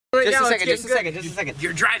Just a second.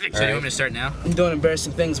 You're driving. So you want me to start now? I'm doing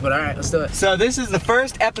embarrassing things, but alright, let's do it. So this is the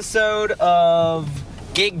first episode of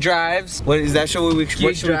Gig Drives. What should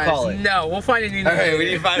we call it? No, we'll find a new name. Alright, we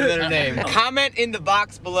need to find a better name. Comment in the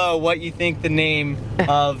box below what you think the name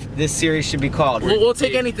of this series should be called. We'll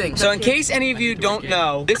take anything. So in case any of you don't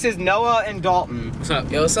know, this is Noah and Dalton. What's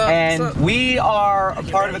up? Yo, what's up? And what's up? we are a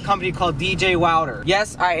part of a company called DJ Wilder.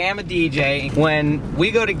 Yes, I am a DJ. When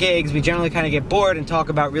we go to gigs, we generally kind of get bored and talk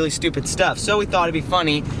about really stupid stuff. So we thought it'd be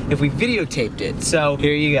funny if we videotaped it. So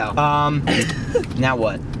here you go. Now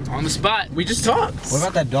what? On the spot. We just talked. What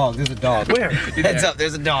about that dog? There's a dog. Where? Heads up,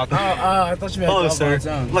 there's a dog. Oh, I thought you meant Hello, dog sir. on its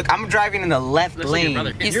own. Look, I'm driving in the left Looks like your lane.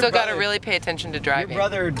 brother. You still gotta really pay attention to driving. Your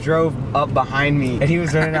brother drove up behind me and he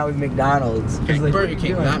was running out with McDonald's. He's like, Burger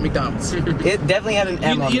King, not McDonald's. It definitely had an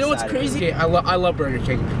M on the You know what's side of it. crazy? I love Burger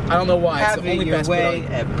King. I don't know why. It's Have the it only your fast way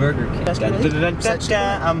food. at Burger King. Fast food?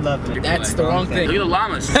 I'm loving it. That's the wrong thing. Look at the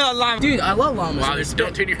llamas. Dude, I love llamas. Wow,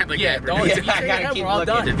 don't turn your head like that. Don't. Yeah, If you I turn your gotta head, keep we're all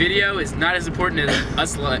looking. done. The video is not as important as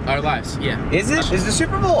us, our lives. Yeah. Is it? Is the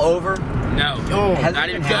Super Bowl over? No. Oh, Has Not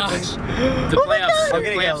it even been close. happened? The playoffs. I'm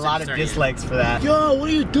gonna get a lot of dislikes for that. Yo, what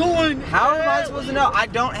are you doing? How am I supposed to know? I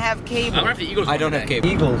don't have cable. I wonder if the Eagles I don't won have today. cable.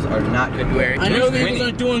 Eagles are not good. February. I know the Winning. Eagles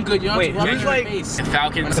aren't doing good. You don't Wait, have to rub who's it in your like- face. And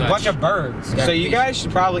Falcons. It's a bunch of birds. Yeah. So you guys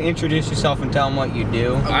should probably introduce yourself and tell them what you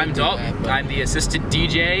do. I'm Dalton. I'm the assistant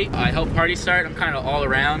DJ. I help parties start. I'm kind of all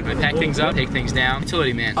around. I pack things up, take things down.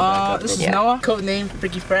 Utility man. This is Yeah. Noah. Code name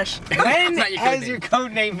Freaky Fresh. When not your has code your name.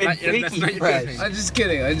 code name been That's not Freaky your code Fresh? name. I'm just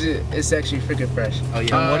kidding. It's actually Freaky Fresh. Oh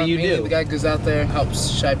yeah. What do you mainly do? The guy goes out there, helps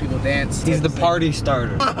shy people dance. He's the party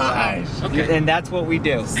starter. Okay. And that's what we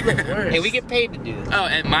do. Hey, Hey, we get paid to do this. Oh,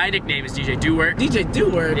 and my nickname is DJ Do Work. DJ Do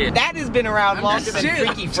Word. Yeah. That has been around I'm longer just than shit.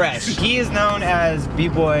 Freaky Fresh. He is known as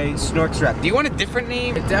B-Boy Snorks Rap. Do you want a different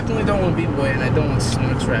name? I definitely don't want B-Boy and I don't want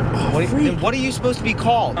Snorks Rap. What are you supposed to be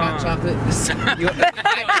called? Hot chocolate. You-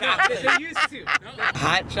 They used to.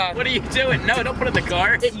 Hot chocolate. What are you doing? No, don't put it in the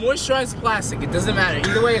car. It moisturizes plastic. It doesn't matter.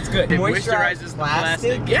 Either way, it's good. It Moisturized moisturizes the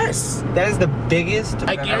plastic? plastic. Yes. That is the biggest.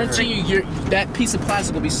 I guarantee you, that piece of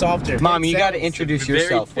plastic will be softer. Mom, you It got to sounds- introduce very,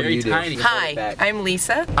 yourself. What do very you do? tiny. Hi, I'm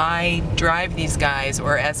Lisa. I drive these guys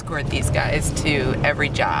or escort these guys to every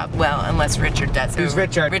job. Well, unless Richard does it. Who's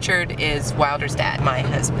Richard? Richard is Wilder's dad, my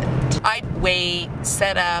husband. I wait,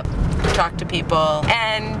 set up, talk to people,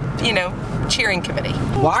 and, you know, cheering committee.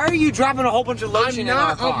 Why are you dropping a whole bunch of lotion in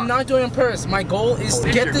our car? I'm not doing it on purpose. My goal is to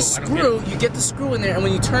it's get your the goal. I don't screw. You get the screw in there, and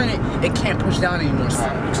when you turn it, it can't push down anymore.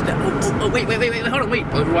 Oh, wait, hold on, wait.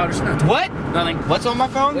 Overwater snow. What? Nothing. What's on my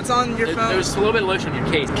phone? What's on your phone? There's a little bit of lotion in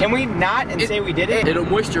your case. Can we not and say we did it? It'll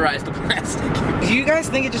moisturize the plastic. Do you guys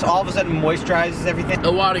think it just all of a sudden moisturizes everything?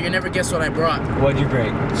 Oh, Wilder, you never guess what I brought. What'd you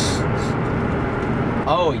bring?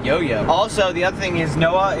 Oh, yo-yo. Also, the other thing is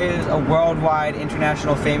Noah is a worldwide,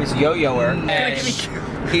 international famous yo-yoer. And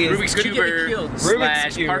he is Rubik's Could you get me Cuber killed?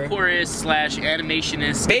 slash Cuber. parkourist slash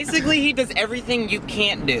animationist. basically he does everything you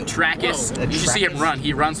can't do. Trackist. Whoa. You should see him run.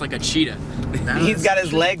 He runs like a cheetah. He's got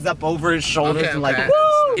his legs up over his shoulders Okay, and like, okay.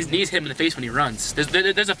 woo! His knees hit him in the face when he runs.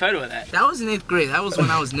 There's a photo of that. That was in 8th grade. That was when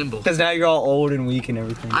I was nimble. Because now you're all old and weak and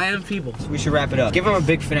everything. I am feeble. We should wrap it up. Give him a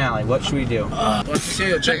big finale. What should we do?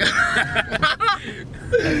 Check it.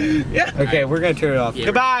 Yeah. Okay, we're gonna turn it off. Yeah.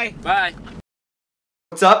 Goodbye. Bye.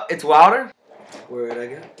 What's up? It's Wilder. Where'd I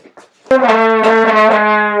go?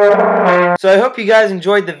 So I hope you guys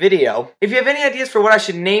enjoyed the video. If you have any ideas for what I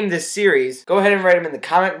should name this series, go ahead and write them in the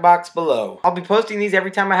comment box below. I'll be posting these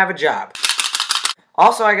every time I have a job.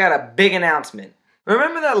 Also, I got a big announcement.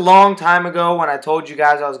 Remember that long time ago when I told you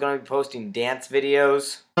guys I was going to be posting dance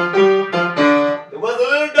videos? There was a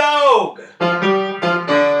little dog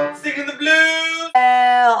singing the blues.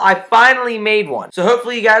 Well, I finally made one. So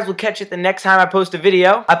hopefully you guys will catch it the next time I post a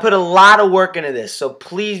video. I put a lot of work into this, so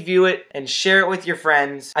please view it and share it with your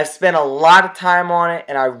friends. I've spent a lot of time on it,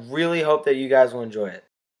 and I really hope that you guys will enjoy it.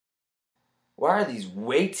 Why are these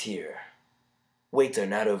weights here? Weights are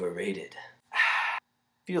not overrated.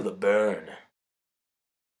 Feel the burn.